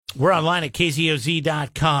We're online at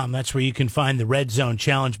KZOZ.com. That's where you can find the Red Zone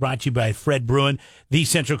Challenge, brought to you by Fred Bruin, the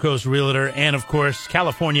Central Coast Realtor, and, of course,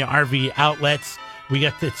 California RV Outlets.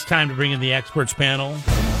 It's time to bring in the experts panel.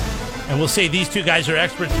 And we'll say these two guys are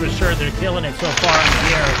experts for sure. They're killing it so far on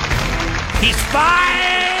the air. He's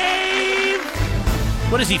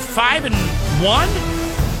 5. What is he, 5-1?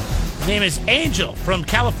 His name is Angel from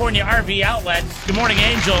California RV Outlets. Good morning,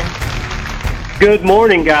 Angel. Good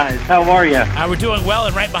morning, guys. How are you? We're doing well,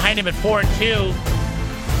 and right behind him at 4-2.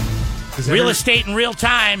 Real estate in real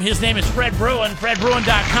time. His name is Fred Bruin,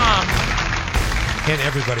 FredBruin.com. And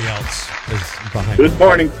everybody else is behind. Good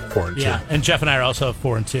morning. 4-2. Yeah, and Jeff and I are also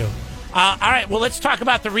 4-2. All right, well, let's talk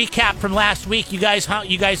about the recap from last week. You guys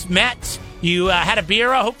met. You had a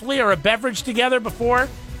beer, hopefully, or a beverage together before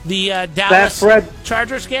the Dallas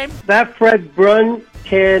Chargers game? That Fred Bruin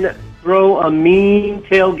can throw a mean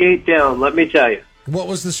tailgate down, let me tell you. What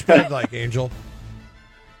was the spread like, Angel?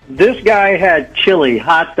 This guy had chili,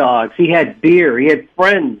 hot dogs, he had beer, he had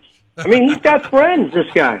friends. I mean, he's got friends, this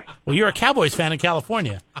guy. Well, you're a Cowboys fan in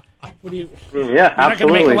California. What do you? Yeah, you're absolutely. not going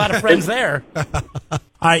to make a lot of friends there. All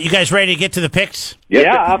right, you guys ready to get to the picks?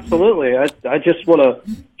 Yeah, absolutely. I just want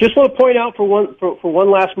to point out for one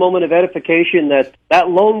last moment of edification that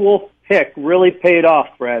lone wolf pick really paid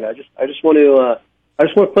off, Fred. I just want to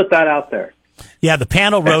put that out there. Yeah, the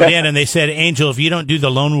panel wrote in and they said, Angel, if you don't do the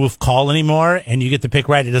lone wolf call anymore and you get the pick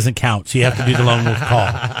right, it doesn't count. So you have to do the lone wolf call.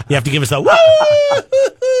 You have to give us a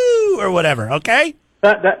woo or whatever. Okay.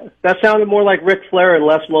 That sounded more like Ric Flair and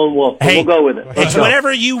less Lone Wolf. Hey, we'll go with it. It's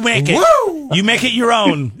whatever you make it. Woo! You make it your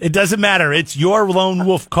own. It doesn't matter. It's your Lone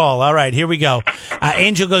Wolf call. All right, here we go.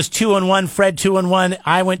 Angel goes 2-1, Fred 2-1,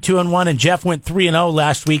 I went 2-1, and Jeff went 3-0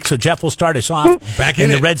 last week. So Jeff will start us off back in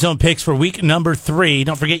the Red Zone picks for week number 3.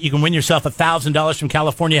 Don't forget, you can win yourself $1,000 from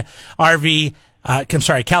California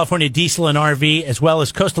California Diesel and RV, as well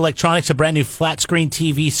as Coast Electronics, a brand new flat screen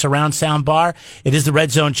TV surround sound bar. It is the Red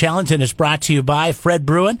Zone Challenge, and it's brought to you by Fred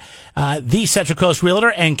Bruin, the Central Coast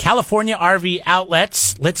Realtor, and California RV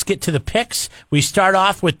Outlets. Let's get to the picks. We start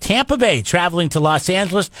off with Tampa Bay traveling to Los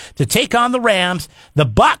Angeles to take on the Rams. The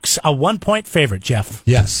Bucs, a 1-point favorite, Jeff.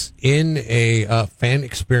 Yes, in a fan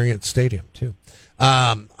experience stadium, too.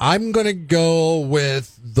 I'm going to go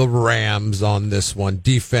with the Rams on this one.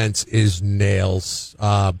 Defense is nails.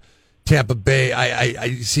 Tampa Bay,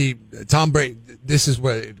 I see Tom Brady. This is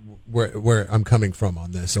where I'm coming from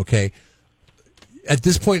on this, okay? At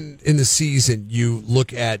this point in the season, you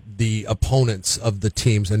look at the opponents of the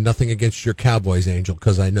teams, and nothing against your Cowboys, Angel,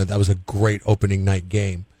 because I know that was a great opening night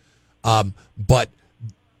game. But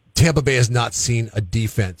Tampa Bay has not seen a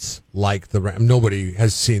defense like the Rams. Nobody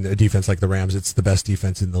has seen a defense like the Rams. It's the best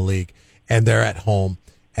defense in the league, and they're at home.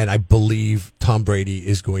 And I believe Tom Brady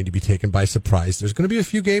is going to be taken by surprise. There's going to be a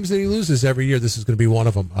few games that he loses every year. This is going to be one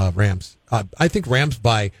of them. Rams. I think Rams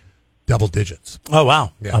by double digits. Oh,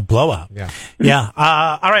 wow. Yeah. A blowout. Yeah. Yeah.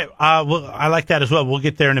 All right. I like that as well. We'll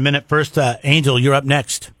get there in a minute. First, Angel, you're up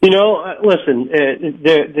next. Listen,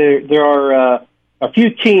 there are a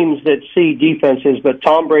few teams that see defenses, but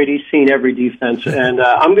Tom Brady's seen every defense. And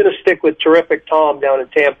I'm going to stick with terrific Tom down in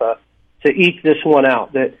Tampa to eke this one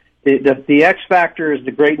out. The X factor is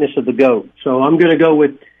the greatness of the GOAT. So I'm going to go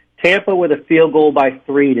with Tampa with a field goal by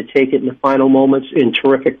 3 to take it in the final moments in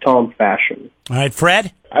terrific Tom fashion. All right,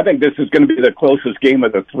 Fred? I think this is going to be the closest game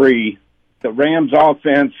of the 3. The Rams'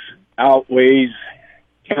 offense outweighs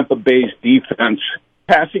Tampa Bay's defense.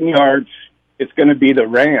 Passing yards, it's going to be the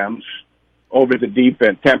Rams over the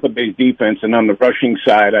defense, Tampa Bay's defense. And on the rushing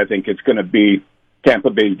side, I think it's going to be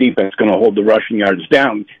Tampa Bay's defense going to hold the rushing yards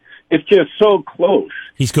down. It's just so close.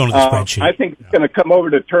 He's going to the spreadsheet. I think it's going to come over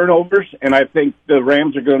to turnovers, and I think the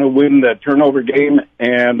Rams are going to win the turnover game,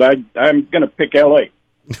 and I'm going to pick L.A.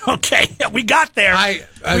 Okay, we got there.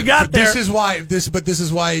 We got there. This is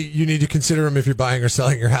why you need to consider him if you're buying or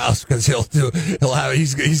selling your house, because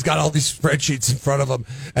he's got all these spreadsheets in front of him,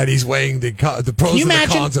 and he's weighing the pros and the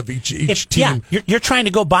cons of each team. Yeah, you're trying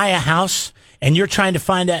to go buy a house, and you're trying to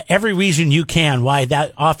find out every reason you can why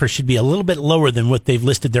that offer should be a little bit lower than what they've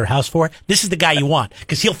listed their house for. This is the guy you want,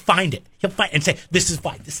 because he'll find it. He'll find and say, "This is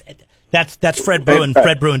fine." That's Fred Bruin,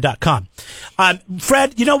 FredBruin.com.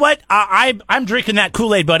 Fred, you know what? I'm drinking that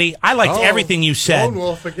Kool-Aid, buddy. I liked everything you said. Lone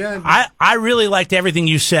Wolf again. I really liked everything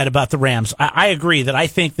you said about the Rams. I agree that I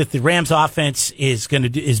think that the Rams offense is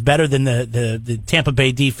better than the Tampa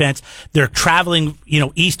Bay defense. They're traveling,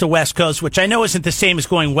 east to west coast, which I know isn't the same as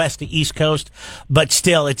going west to east coast, but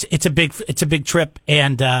still, it's a big trip.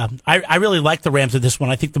 And I really like the Rams of this one.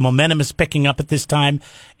 I think the momentum is picking up at this time,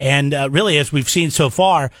 and really, as we've seen so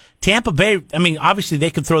far, Tampa Bay, I mean, obviously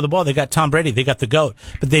they can throw the ball. They got Tom Brady. They got the GOAT.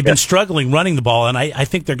 But they've been struggling running the ball, and I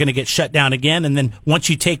think they're going to get shut down again. And then once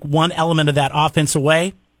you take one element of that offense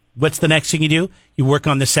away, what's the next thing you do? You work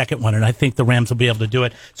on the second one, and I think the Rams will be able to do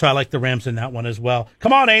it. So I like the Rams in that one as well.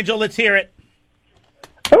 Come on, Angel. Let's hear it.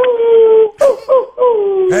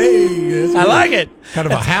 Hey, I like it. Kind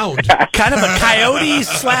of a hound. Kind of a coyote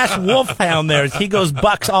 / wolfhound there. He goes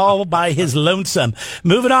Bucks all by his lonesome.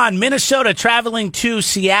 Moving on, Minnesota traveling to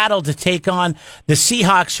Seattle to take on the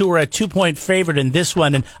Seahawks, who are a 2-point favorite in this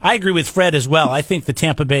one. And I agree with Fred as well. I think the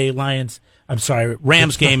Tampa Bay Rams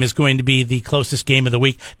game is going to be the closest game of the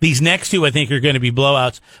week. These next two, I think, are going to be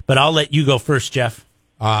blowouts. But I'll let you go first, Jeff.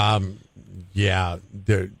 Yeah,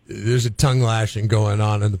 there's a tongue lashing going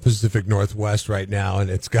on in the Pacific Northwest right now, and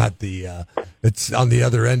it's got it's on the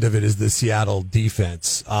other end of it is the Seattle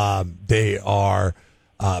defense. They are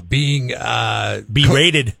being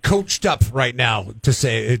berated, coached up right now,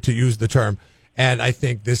 to use the term. And I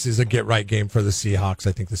think this is a get right game for the Seahawks.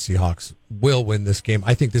 I think the Seahawks will win this game.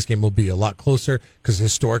 I think this game will be a lot closer because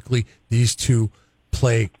historically these two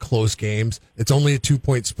play close games. It's only a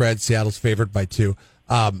 2-point spread. Seattle's favored by 2.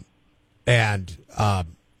 And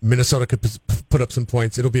Minnesota could put up some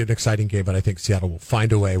points. It'll be an exciting game, but I think Seattle will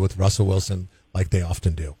find a way with Russell Wilson like they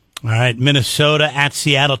often do. All right, Minnesota at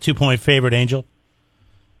Seattle, 2-point favorite, Angel.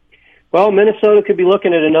 Well, Minnesota could be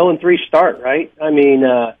looking at an 0-3 start, right? I mean,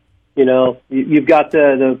 you've got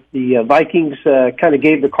the Vikings kind of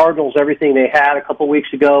gave the Cardinals everything they had a couple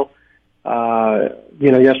weeks ago,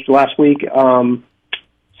 last week.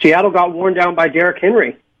 Seattle got worn down by Derrick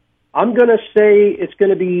Henry. I'm going to say it's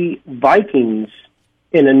going to be Vikings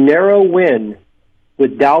in a narrow win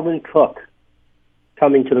with Dalvin Cook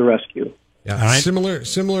coming to the rescue. Yeah, all right.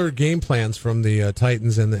 Similar game plans from the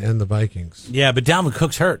Titans and the Vikings. Yeah, but Dalvin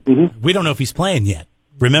Cook's hurt. Mm-hmm. We don't know if he's playing yet.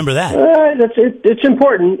 Remember that. It's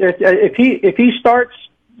important. If he starts,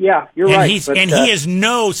 yeah, you're right. He is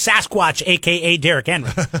no Sasquatch, a.k.a. Derrick Henry.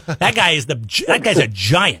 That guy's a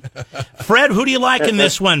giant. Fred, who do you like in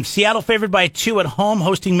this one? Seattle favored by 2 at home,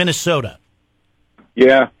 hosting Minnesota.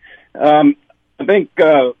 Yeah. I think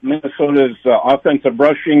Minnesota's offensive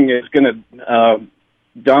rushing is going to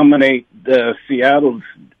dominate Seattle's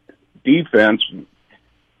defense,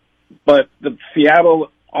 but the Seattle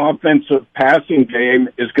offensive passing game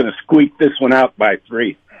is going to squeak this one out by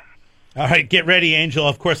 3. All right, get ready, Angel.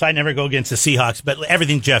 Of course, I never go against the Seahawks, but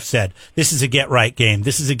everything Jeff said, this is a get-right game.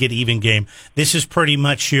 This is a get-even game. This is pretty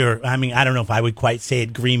much I don't know if I would quite say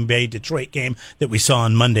it Green Bay-Detroit game that we saw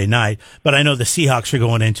on Monday night, but I know the Seahawks are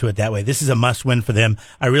going into it that way. This is a must-win for them.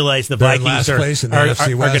 I realize the Vikings are going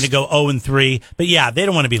to go 0-3, but yeah, they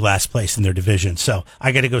don't want to be last place in their division, so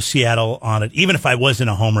I got to go Seattle on it, even if I wasn't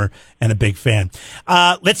a homer and a big fan.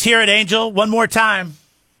 Let's hear it, Angel, one more time.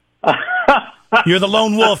 You're the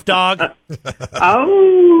lone wolf, dog. Oh, okay.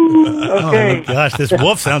 Oh, my gosh, this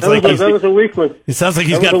wolf sounds that was a weak one. It sounds like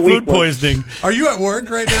he's got food poisoning. Are you at work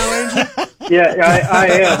right now, Angel? Yeah, I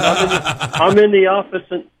am. I'm in the office,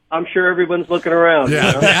 and I'm sure everyone's looking around.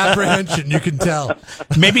 Yeah, the apprehension, you can tell.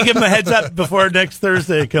 Maybe give him a heads up before next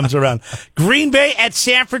Thursday comes around. Green Bay at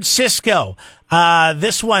San Francisco.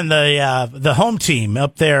 This one, the home team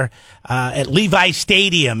up there at Levi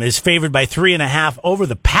Stadium is favored by 3.5 over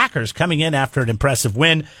the Packers, coming in after an impressive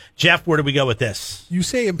win. Jeff, where do we go with this? You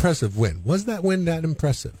say impressive win. Was that win that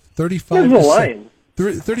impressive?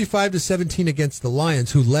 35-17 against the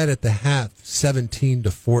Lions, who led at the half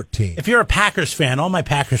 17-14. If you're a Packers fan, all my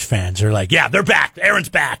Packers fans are like, yeah, they're back. Aaron's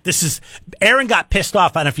back. Aaron got pissed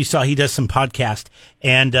off. I don't know if you saw, he does some podcast,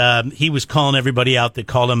 and he was calling everybody out that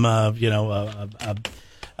called him,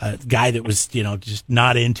 a guy that was, just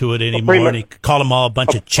not into it anymore. And he called them all a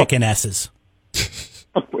bunch of chicken S's.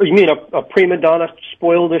 You mean a prima donna,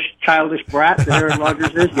 spoiledish, childish brat that Aaron Rodgers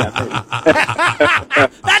is? Yeah.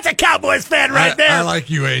 That's a Cowboys fan right there. I like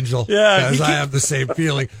you, Angel. Yeah. Because I have the same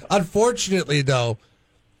feeling. Unfortunately, though,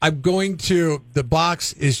 the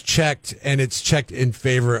box is checked, and it's checked in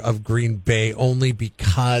favor of Green Bay only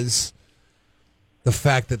because the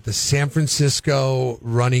fact that the San Francisco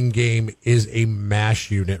running game is a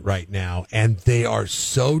mash unit right now, and they are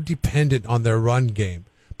so dependent on their run game.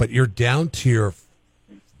 But you're down to your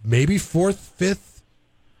maybe 4th, 5th,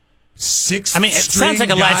 6th. I mean, it sounds like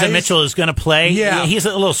Elijah Mitchell is going to play. Yeah, he's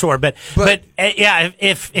a little sore, but yeah,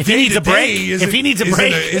 if he needs a break,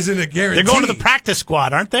 isn't a guarantee. They're going to the practice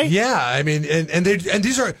squad, aren't they? Yeah, I mean, and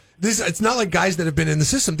these are it's not like guys that have been in the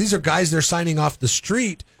system. These are guys they're signing off the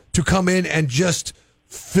street to come in and just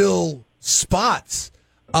fill spots.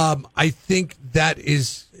 I think that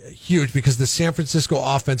is huge because the San Francisco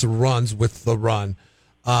offense runs with the run.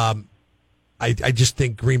 I just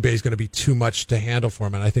think Green Bay is going to be too much to handle for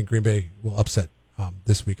them, and I think Green Bay will upset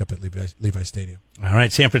this week up at Levi Stadium. All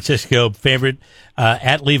right, San Francisco favorite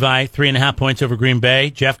at Levi, 3.5 points over Green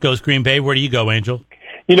Bay. Jeff goes Green Bay. Where do you go, Angel?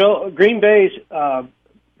 Green Bay's,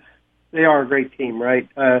 they are a great team, right?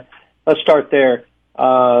 Let's start there.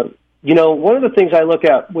 One of the things I look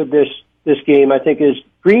at with this game, I think, is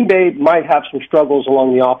Green Bay might have some struggles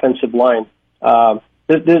along the offensive line.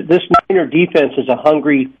 This Niner defense is a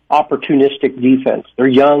hungry, opportunistic defense. They're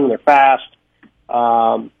young, they're fast.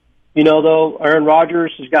 Though, Aaron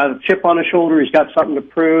Rodgers has got a chip on his shoulder. He's got something to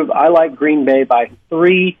prove. I like Green Bay by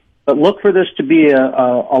 3, but look for this to be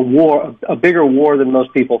a war, a bigger war than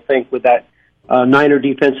most people think, with that Niner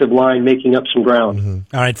defensive line making up some ground.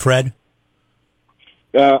 Mm-hmm. All right, Fred.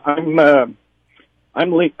 I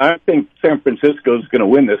think San Francisco is going to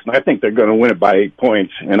win this, and I think they're going to win it by 8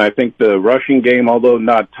 points. And I think the rushing game, although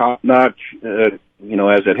not top notch, as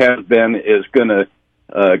it has been, is going to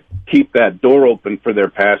keep that door open for their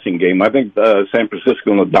passing game. I think San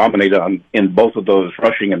Francisco will dominate in both of those,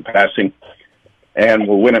 rushing and passing, and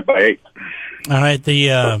will win it by 8. All right,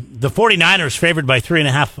 the 49ers favored by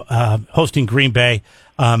 3.5, hosting Green Bay.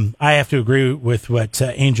 I have to agree with what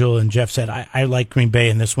Angel and Jeff said. I like Green Bay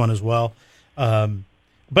in this one as well.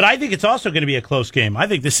 But I think it's also going to be a close game. I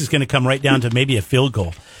think this is going to come right down to maybe a field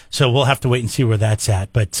goal. So we'll have to wait and see where that's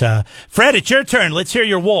at. But Fred, it's your turn. Let's hear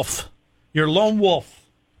your wolf, your lone wolf.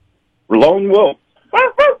 Lone wolf.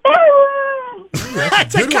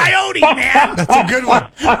 That's a coyote, man. That's a good one.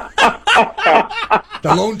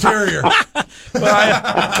 The lone terrier.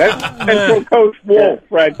 That's Central Coast wolf,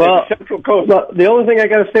 right? Well, Central Coast. The only thing I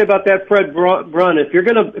got to say about that, Fred Brun, if you're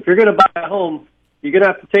gonna buy a home, you're gonna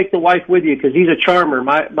have to take the wife with you, because he's a charmer.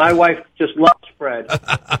 My wife just loves Fred,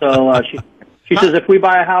 so she says if we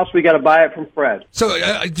buy a house, we got to buy it from Fred. So,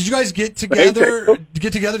 did you guys get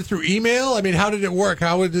together through email? I mean, how did it work?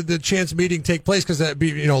 How did the chance meeting take place? Because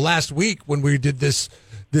last week when we did this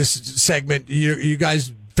segment, you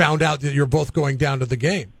guys found out that you're both going down to the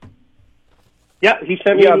game. Yeah, he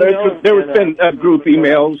sent me. Yeah, there was been group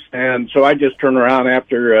emails, and so I just turned around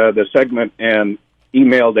after the segment and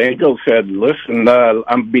emailed Angel, said, "Listen,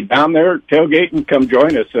 I'll be down there tailgating. Come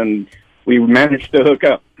join us," and we managed to hook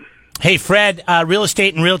up. Hey, Fred, real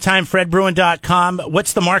estate in real time, fredbruin.com.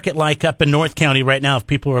 What's the market like up in North County right now if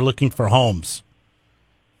people are looking for homes?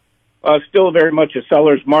 Still very much a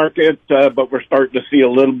seller's market, but we're starting to see a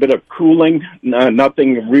little bit of cooling.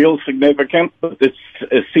 Nothing real significant, but it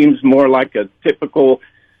seems more like a typical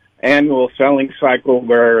annual selling cycle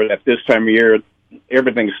where at this time of year,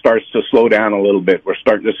 everything starts to slow down a little bit. We're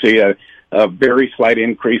starting to see a very slight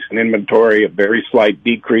increase in inventory, a very slight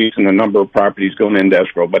decrease in the number of properties going into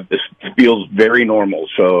escrow, but this feels very normal.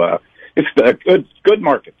 So it's a good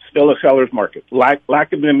market, still a seller's market.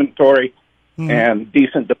 Lack of inventory and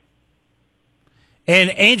decent.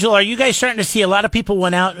 And Angel, are you guys starting to see a lot of people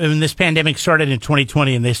went out when this pandemic started in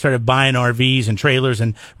 2020 and they started buying RVs and trailers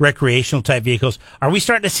and recreational type vehicles? Are we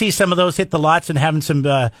starting to see some of those hit the lots and having some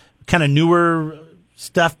kind of newer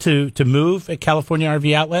stuff to move at California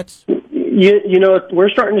RV outlets? We're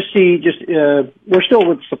starting to see we're still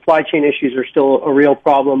with supply chain issues are still a real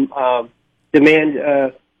problem.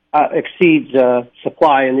 Demand exceeds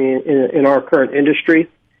supply in our current industry.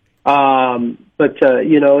 But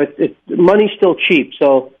money's still cheap.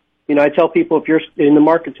 So, I tell people if you're in the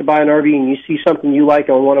market to buy an RV and you see something you like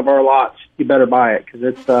on one of our lots, you better buy it, because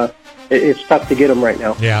it's tough to get them right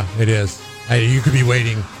now. Yeah, it is. You could be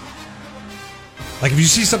waiting. Like, if you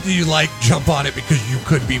see something you like, jump on it, because you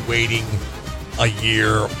could be waiting a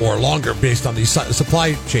year or longer based on these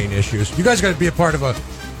supply chain issues. You guys got to be a part of a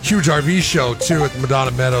huge RV show, too, at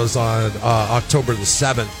Madonna Meadows on October the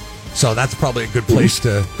 7th. So that's probably a good place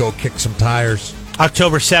to go kick some tires.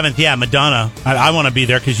 October 7th, yeah, Madonna. I want to be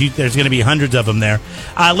there because there's going to be hundreds of them there.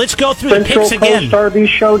 Let's go through the picks again.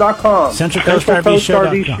 CentralCoastRVShow.com.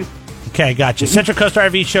 CentralCoastRVShow.com. Okay, gotcha.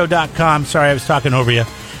 CentralCoastRVShow.com. Sorry, I was talking over you.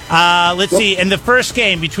 Let's see. In the first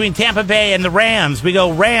game between Tampa Bay and the Rams, we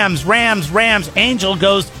go Rams. Angel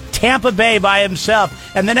goes Tampa Bay by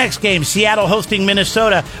himself. And the next game, Seattle hosting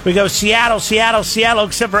Minnesota. We go Seattle,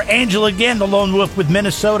 except for Angel again, the lone wolf with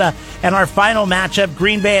Minnesota. And our final matchup,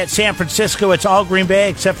 Green Bay at San Francisco. It's all Green Bay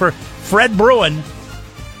except for Fred Bruin,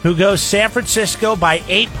 who goes San Francisco by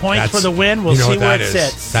 8 points for the win. We'll see where it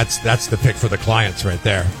sits. That's the pick for the clients right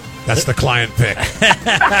there. That's the client pick.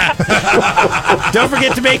 Don't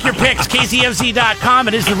forget to make your picks. KZMZ.com.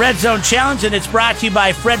 It is the Red Zone Challenge, and it's brought to you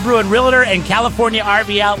by Fred Bruin Realtor and California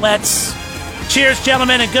RV Outlets. Cheers,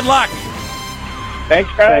 gentlemen, and good luck.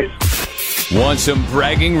 Thanks, guys. Want some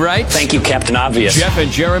bragging rights? Thank you, Captain Obvious. Jeff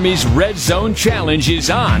and Jeremy's Red Zone Challenge is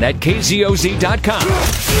on at KZOZ.com.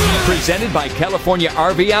 Presented by California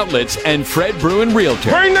RV Outlets and Fred Bruin Realtor.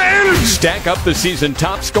 Bring the energy! Stack up the season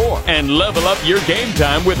top score and level up your game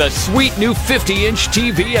time with a sweet new 50-inch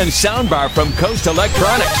TV and soundbar from Coast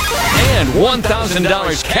Electronics. And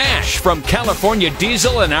 $1,000 cash from California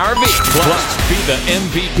Diesel and RV. Plus, be the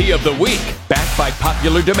MVP of the week. Backed by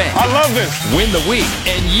popular demand. I love this. Win the week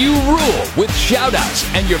and you rule with shout-outs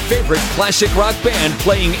and your favorite classic rock band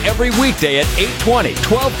playing every weekday at 8:20,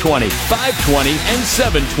 12:20, 5:20, and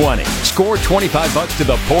 7:20. Score $25 to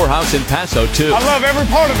the Poorhouse in Paso, too. I love every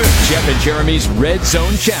part of it. Jeff and Jeremy's Red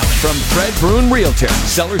Zone Challenge from Fred Bruin Realtor.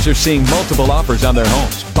 Sellers are seeing multiple offers on their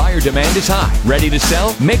homes. Buyer demand is high. Ready to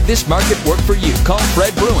sell? Make this market work for you. Call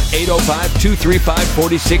Fred Bruin,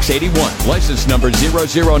 805-235-4681. License number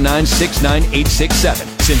 00969 867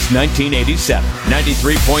 since 1987.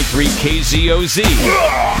 93.3 KZOZ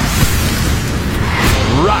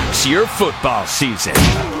rocks your football season.